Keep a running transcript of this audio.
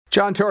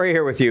John Tory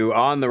here with you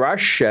on The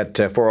Rush at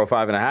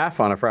 4:05 and a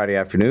half on a Friday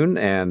afternoon,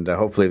 and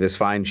hopefully this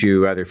finds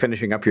you either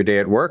finishing up your day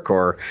at work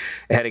or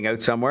heading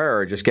out somewhere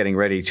or just getting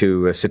ready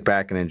to sit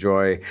back and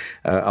enjoy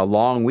a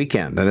long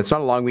weekend. And it's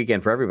not a long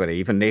weekend for everybody.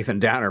 Even Nathan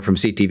Downer from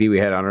CTV we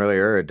had on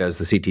earlier, does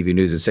the CTV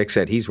News at 6,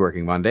 said he's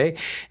working Monday.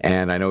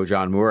 And I know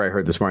John Moore, I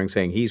heard this morning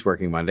saying he's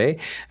working Monday,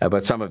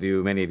 but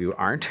many of you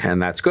aren't,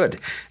 and that's good.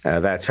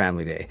 That's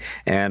family day.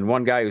 And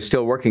one guy who's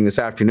still working this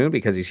afternoon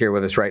because he's here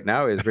with us right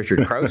now is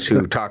Richard Crouse,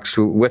 who talks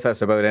with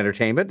us about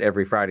entertainment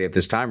every Friday at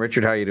this time.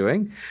 Richard, how are you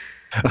doing?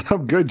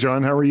 I'm good,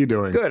 John. How are you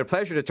doing? Good. A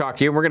pleasure to talk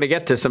to you. We're going to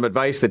get to some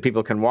advice that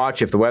people can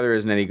watch if the weather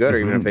isn't any good or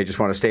even if they just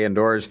want to stay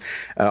indoors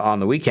on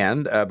the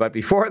weekend. But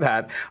before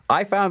that,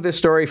 I found this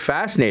story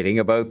fascinating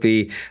about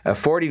the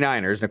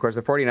 49ers. And of course,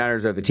 the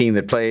 49ers are the team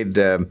that played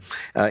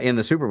in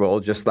the Super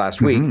Bowl just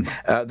last week.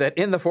 That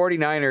in the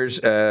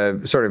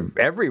 49ers, sort of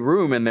every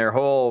room in their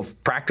whole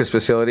practice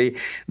facility,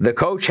 the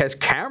coach has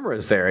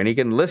cameras there and he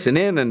can listen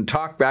in and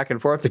talk back and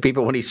forth to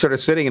people when he's sort of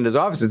sitting in his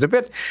office. It's a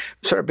bit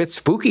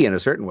spooky in a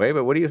certain way,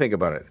 but what do you think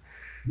about it?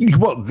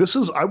 Well,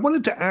 I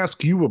wanted to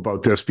ask you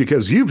about this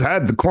because you've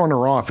had the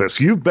corner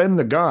office. You've been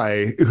the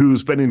guy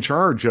who's been in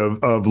charge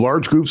of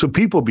large groups of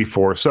people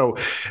before. So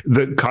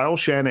Kyle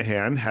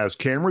Shanahan has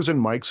cameras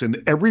and mics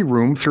in every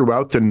room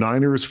throughout the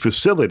Niners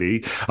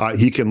facility.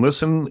 He can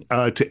listen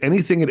to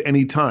anything at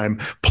any time.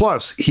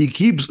 Plus, he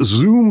keeps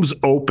Zooms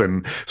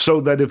open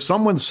so that if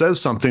someone says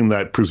something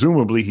that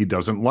presumably he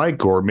doesn't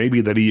like or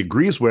maybe that he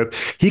agrees with,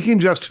 he can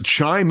just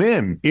chime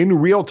in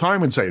real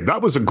time and say,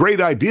 "That was a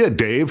great idea,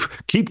 Dave.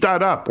 Keep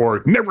that up."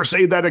 Or never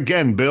say that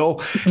again,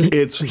 Bill.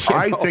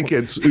 I think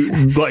it's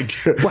like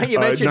when you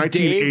mentioned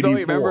Dave, though, you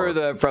remember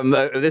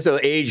this will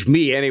age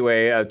me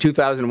anyway.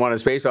 2001: A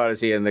Space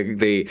Odyssey, and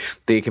the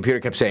computer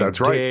kept saying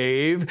That's right.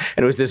 Dave,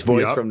 and it was this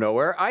voice from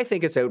nowhere. I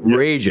think it's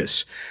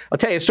outrageous. I'll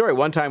tell you a story.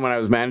 One time when I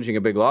was managing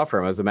a big law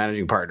firm, I was the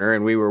managing partner,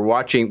 and we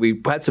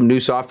had some new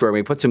software, and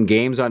we put some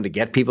games on to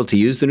get people to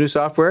use the new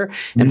software,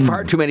 and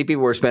far too many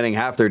people were spending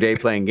half their day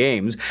playing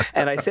games.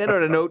 And I sent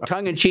out a note,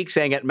 tongue in cheek,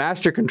 saying at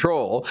Master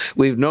Control,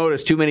 we've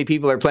noticed too many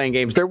people are playing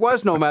games. There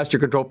was no Master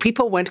Control.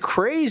 People went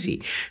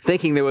crazy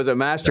thinking there was a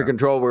Master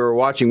Control. We were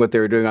watching what they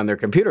were doing on their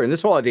computer. And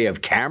this whole idea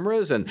of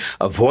cameras and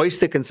a voice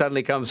that can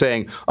suddenly come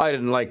saying, I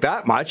didn't like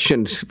that much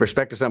in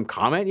respect to some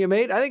comment you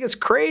made, I think it's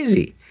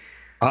crazy.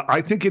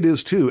 I think it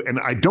is too. And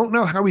I don't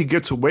know how he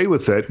gets away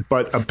with it,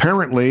 but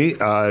apparently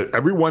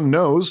everyone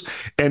knows.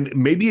 And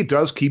maybe it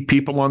does keep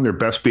people on their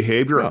best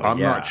behavior. I'm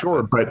not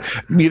sure. But,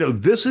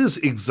 this is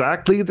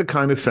exactly the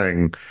kind of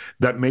thing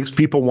that makes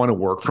people want to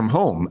work from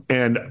home.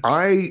 And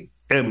I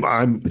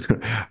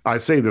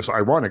say this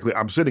ironically,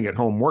 I'm sitting at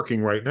home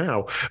working right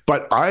now,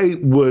 but I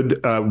would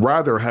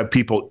rather have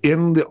people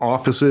in the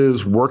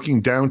offices,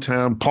 working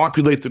downtown,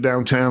 populate the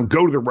downtown,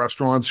 go to the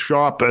restaurants,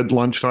 shop at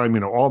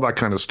lunchtime, all that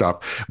kind of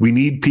stuff. We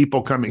need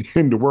people coming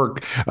into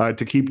work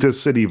to keep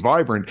this city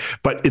vibrant.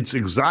 But it's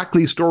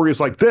exactly stories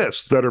like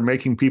this that are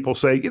making people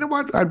say, you know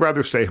what, I'd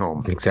rather stay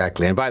home.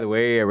 Exactly. And by the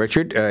way,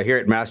 Richard, here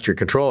at Master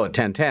Control at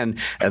 1010,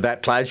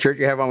 that plaid shirt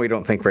you have on, we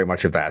don't think very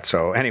much of that.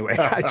 So anyway,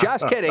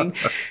 just kidding.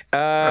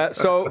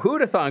 So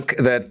who'd have thunk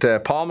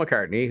that Paul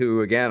McCartney,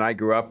 who, again, I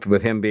grew up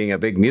with him being a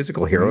big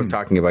musical hero,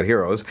 talking about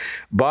heroes,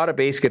 bought a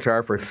bass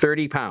guitar for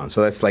 £30.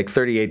 So that's like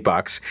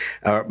 $38.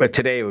 But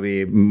today it would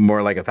be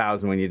more like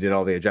 $1,000 when you did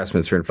all the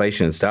adjustments for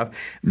inflation and stuff.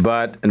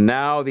 But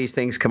now these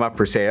things come up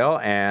for sale.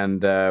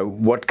 And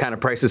what kind of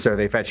prices are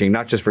they fetching?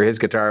 Not just for his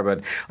guitar,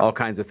 but all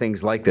kinds of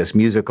things like this,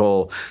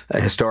 musical,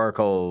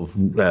 historical,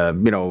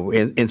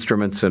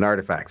 instruments and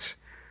artifacts.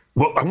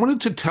 Well, I wanted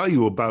to tell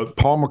you about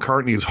Paul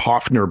McCartney's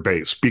Hofner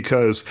bass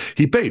because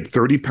he paid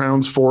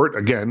 £30 for it.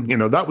 Again,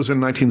 that was in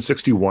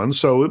 1961,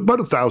 so about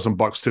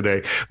 $1,000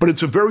 today. But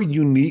it's a very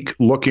unique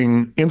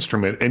looking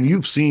instrument, and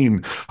you've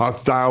seen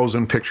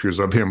 1,000 pictures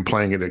of him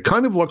playing it. It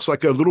kind of looks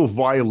like a little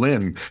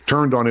violin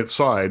turned on its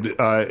side,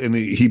 and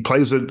he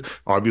plays it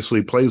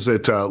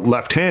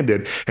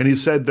left-handed. And he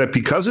said that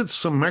because it's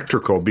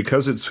symmetrical,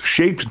 because it's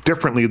shaped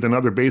differently than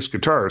other bass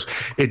guitars,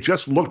 it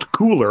just looked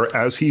cooler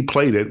as he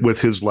played it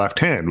with his left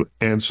hand.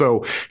 And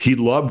so he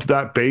loved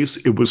that bass.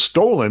 It was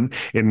stolen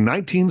in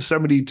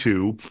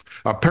 1972,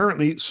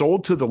 apparently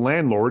sold to the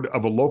landlord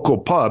of a local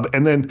pub,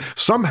 and then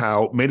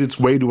somehow made its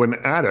way to an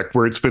attic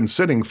where it's been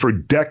sitting for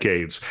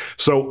decades.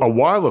 So a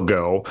while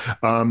ago,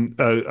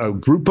 a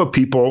group of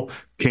people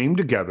came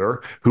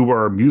together who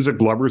are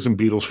music lovers and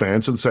Beatles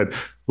fans and said,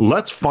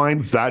 let's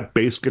find that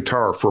bass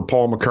guitar for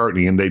Paul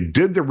McCartney. And they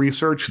did the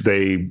research.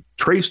 They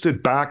traced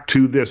it back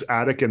to this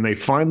attic, and they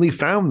finally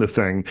found the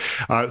thing.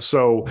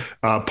 So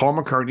Paul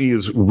McCartney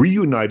is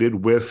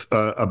reunited with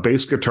a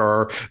bass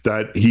guitar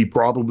that he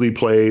probably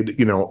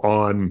played,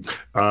 on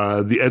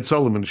the Ed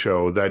Sullivan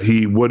Show, that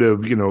he would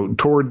have,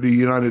 toured the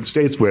United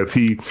States with.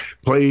 He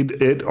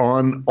played it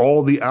on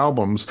all the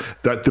albums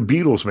that the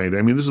Beatles made.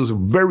 I mean, this is a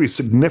very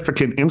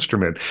significant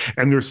instrument.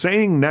 And they're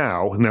saying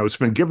now it's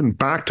been given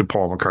back to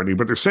Paul McCartney,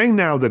 but they're saying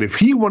now that if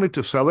he wanted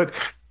to sell it,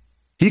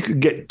 he could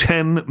get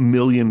 $10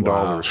 million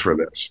for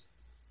this.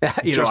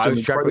 I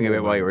was chuckling a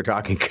bit while you were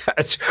talking,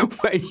 because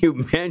when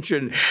you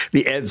mentioned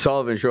the Ed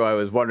Sullivan Show, I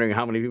was wondering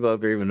how many people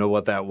out there even know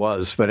what that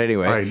was. But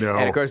anyway, I know.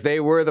 And of course, they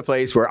were the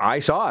place where I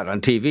saw it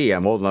on TV.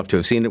 I'm old enough to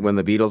have seen it when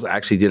the Beatles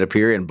actually did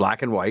appear in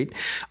black and white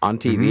on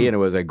TV, and it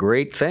was a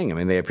great thing. I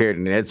mean, they appeared,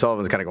 and Ed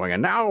Sullivan's kind of going,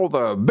 and now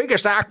the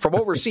biggest act from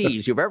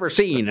overseas you've ever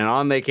seen, and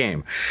on they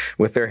came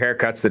with their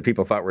haircuts that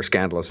people thought were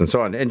scandalous and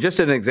so on. And just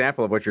an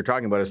example of what you're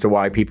talking about as to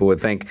why people would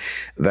think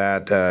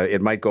that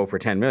it might go for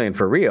 $10 million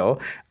for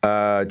real.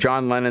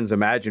 John Lennon's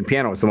Imagine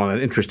Piano is the one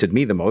that interested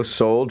me the most,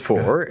 sold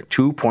for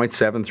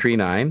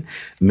 $2.739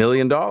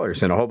 million,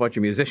 and a whole bunch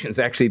of musicians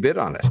actually bid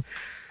on it.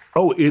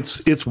 Oh,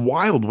 it's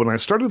wild. When I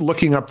started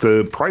looking up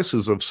the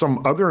prices of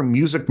some other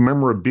music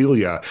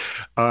memorabilia,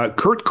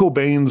 Kurt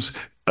Cobain's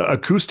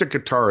acoustic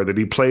guitar that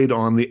he played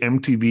on the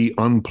MTV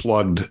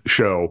Unplugged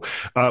show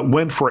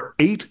went for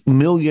 $8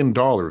 million,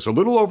 a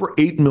little over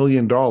 $8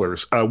 million,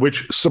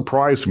 which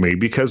surprised me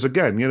because,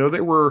 again,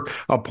 they were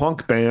a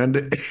punk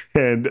band,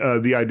 and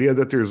the idea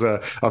that there's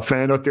a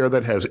fan out there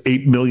that has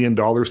 $8 million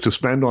to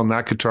spend on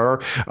that guitar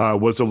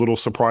was a little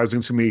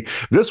surprising to me.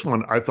 This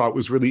one I thought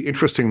was really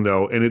interesting,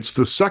 though, and it's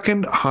the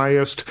second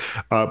highest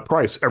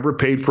price ever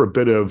paid for a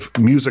bit of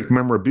music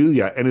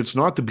memorabilia, and it's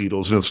not the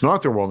Beatles, and it's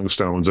not the Rolling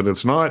Stones, and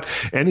it's not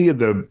any of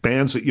the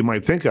bands that you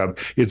might think of.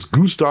 It's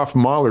Gustav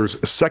Mahler's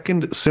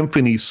Second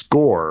Symphony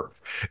score.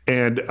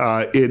 And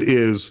it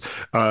is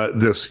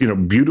this,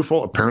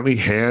 beautiful, apparently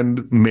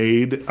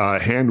handmade,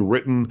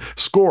 handwritten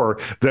score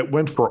that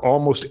went for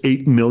almost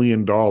 $8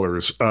 million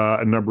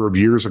a number of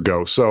years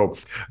ago. So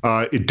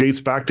it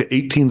dates back to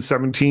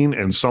 1817,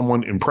 and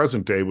someone in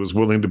present day was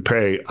willing to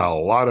pay a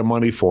lot of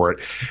money for it.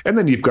 And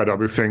then you've got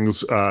other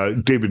things.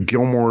 David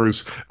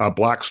Gilmour's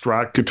Black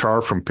Strat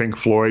guitar from Pink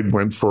Floyd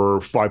went for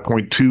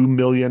 $5.2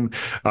 million.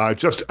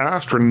 Just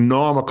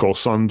astronomical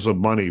sums of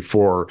money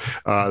for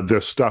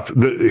this stuff.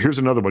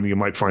 Here's another one you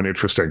might find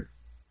interesting.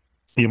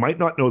 You might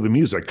not know the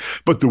music,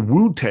 but the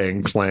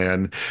Wu-Tang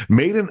Clan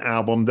made an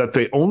album that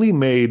they only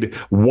made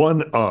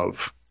one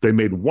of. They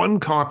made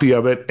one copy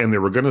of it, and they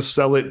were going to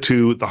sell it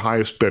to the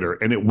highest bidder.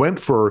 And it went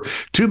for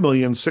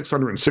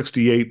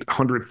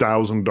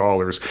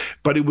 $2,668,000.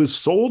 But it was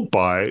sold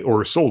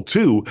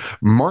to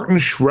Martin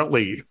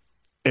Shkreli.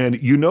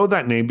 And you know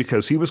that name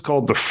because he was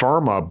called the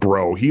Pharma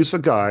Bro. He's the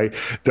guy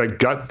that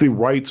got the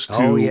rights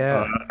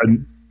to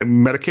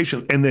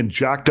medication and then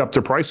jacked up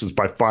the prices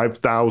by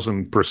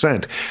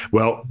 5,000%.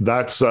 Well,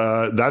 that's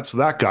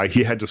that guy.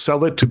 He had to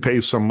sell it to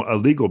pay some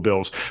legal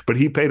bills, but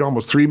he paid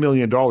almost $3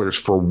 million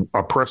for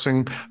a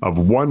pressing of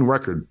one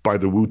record by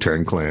the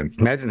Wu-Tang Clan.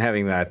 Imagine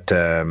having that.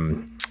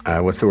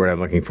 What's the word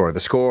I'm looking for? The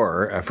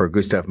score for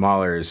Gustav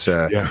Mahler's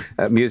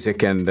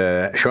music, and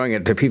showing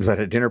it to people at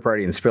a dinner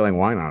party and spilling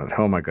wine on it.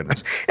 Oh, my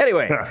goodness.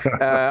 Anyway,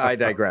 I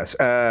digress.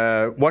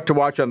 What to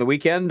watch on the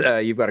weekend?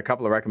 You've got a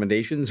couple of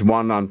recommendations.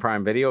 One on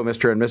Prime Video,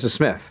 Mr. and Mrs.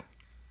 Smith.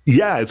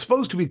 Yeah, it's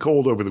supposed to be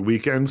cold over the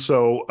weekend,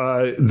 so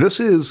this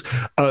is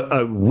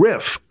a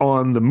riff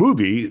on the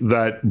movie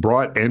that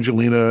brought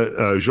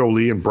Angelina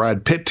Jolie and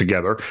Brad Pitt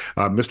together.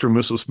 Mr. and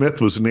Mrs.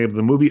 Smith was the name of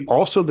the movie.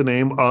 Also the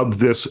name of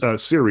this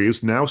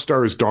series now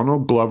stars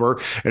Donald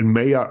Glover and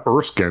Maya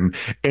Erskine,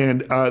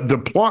 and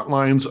the plot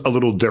line's a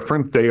little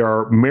different. They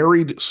are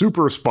married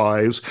super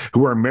spies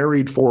who are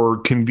married for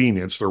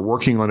convenience. They're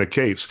working on a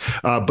case,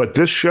 but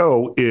this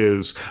show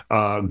is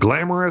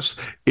glamorous.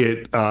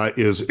 It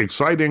is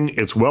exciting.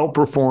 It's well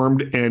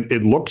performed, and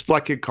it looks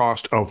like it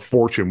cost a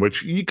fortune,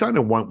 which you kind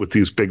of want with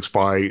these big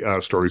spy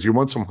stories. You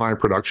want some high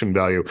production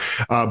value,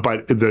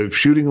 but the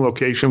shooting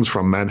locations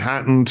from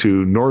Manhattan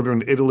to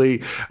northern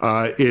Italy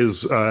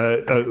is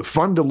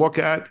fun to look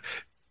at.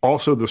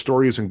 Also, the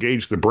stories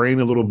engage the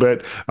brain a little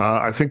bit.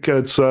 I think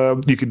it's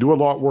you could do a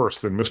lot worse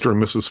than Mr.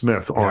 and Mrs.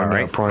 Smith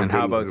on Prime. And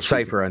how about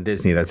Cypher on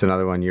Disney? That's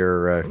another one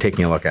you're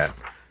taking a look at.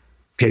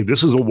 Okay,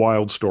 this is a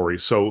wild story.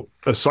 So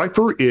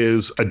Cypher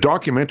is a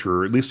documentary,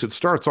 or at least it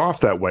starts off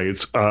that way.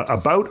 It's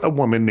about a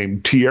woman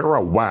named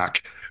Tierra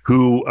Whack,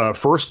 who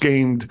first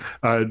gained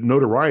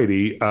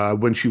notoriety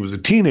when she was a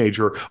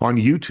teenager on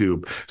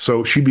YouTube.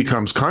 So she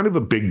becomes kind of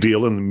a big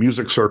deal in the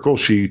music circle.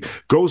 She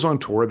goes on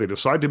tour. They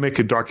decide to make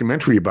a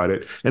documentary about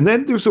it. And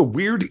then there's a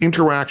weird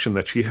interaction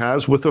that she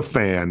has with a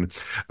fan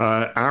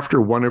after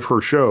one of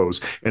her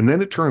shows. And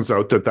then it turns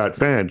out that that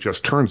fan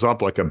just turns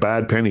up like a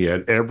bad penny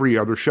at every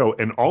other show.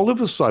 And all of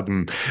a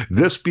sudden,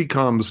 this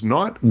becomes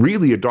not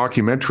really a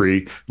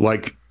documentary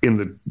like in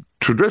the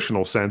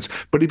traditional sense,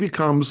 but it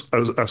becomes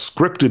a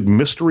scripted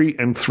mystery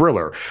and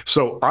thriller.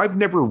 So I've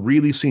never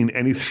really seen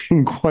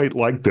anything quite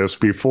like this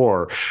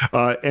before,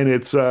 and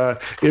it's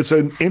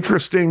an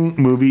interesting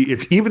movie.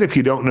 Even if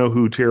you don't know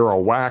who Tierra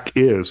Whack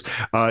is,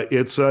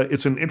 it's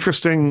an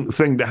interesting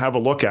thing to have a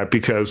look at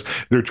because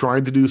they're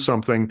trying to do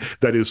something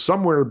that is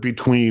somewhere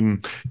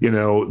between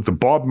the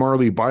Bob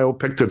Marley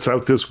biopic that's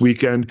out this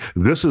weekend.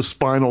 This is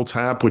Spinal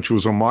Tap, which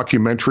was a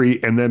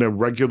mockumentary, and then a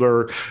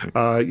regular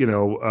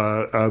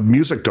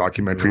music documentary.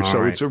 documentary.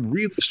 So it's a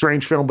really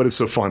strange film, but it's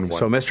a fun one.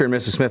 So Mr. and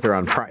Mrs. Smith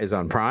is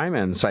on Prime,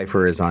 and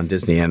Cypher is on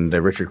Disney. And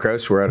Richard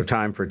Crouse, we're out of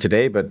time for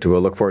today, but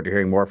we'll look forward to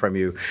hearing more from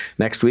you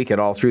next week and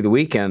all through the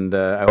week. And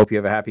I hope you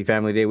have a happy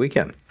Family Day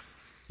weekend.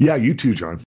 Yeah, you too, John.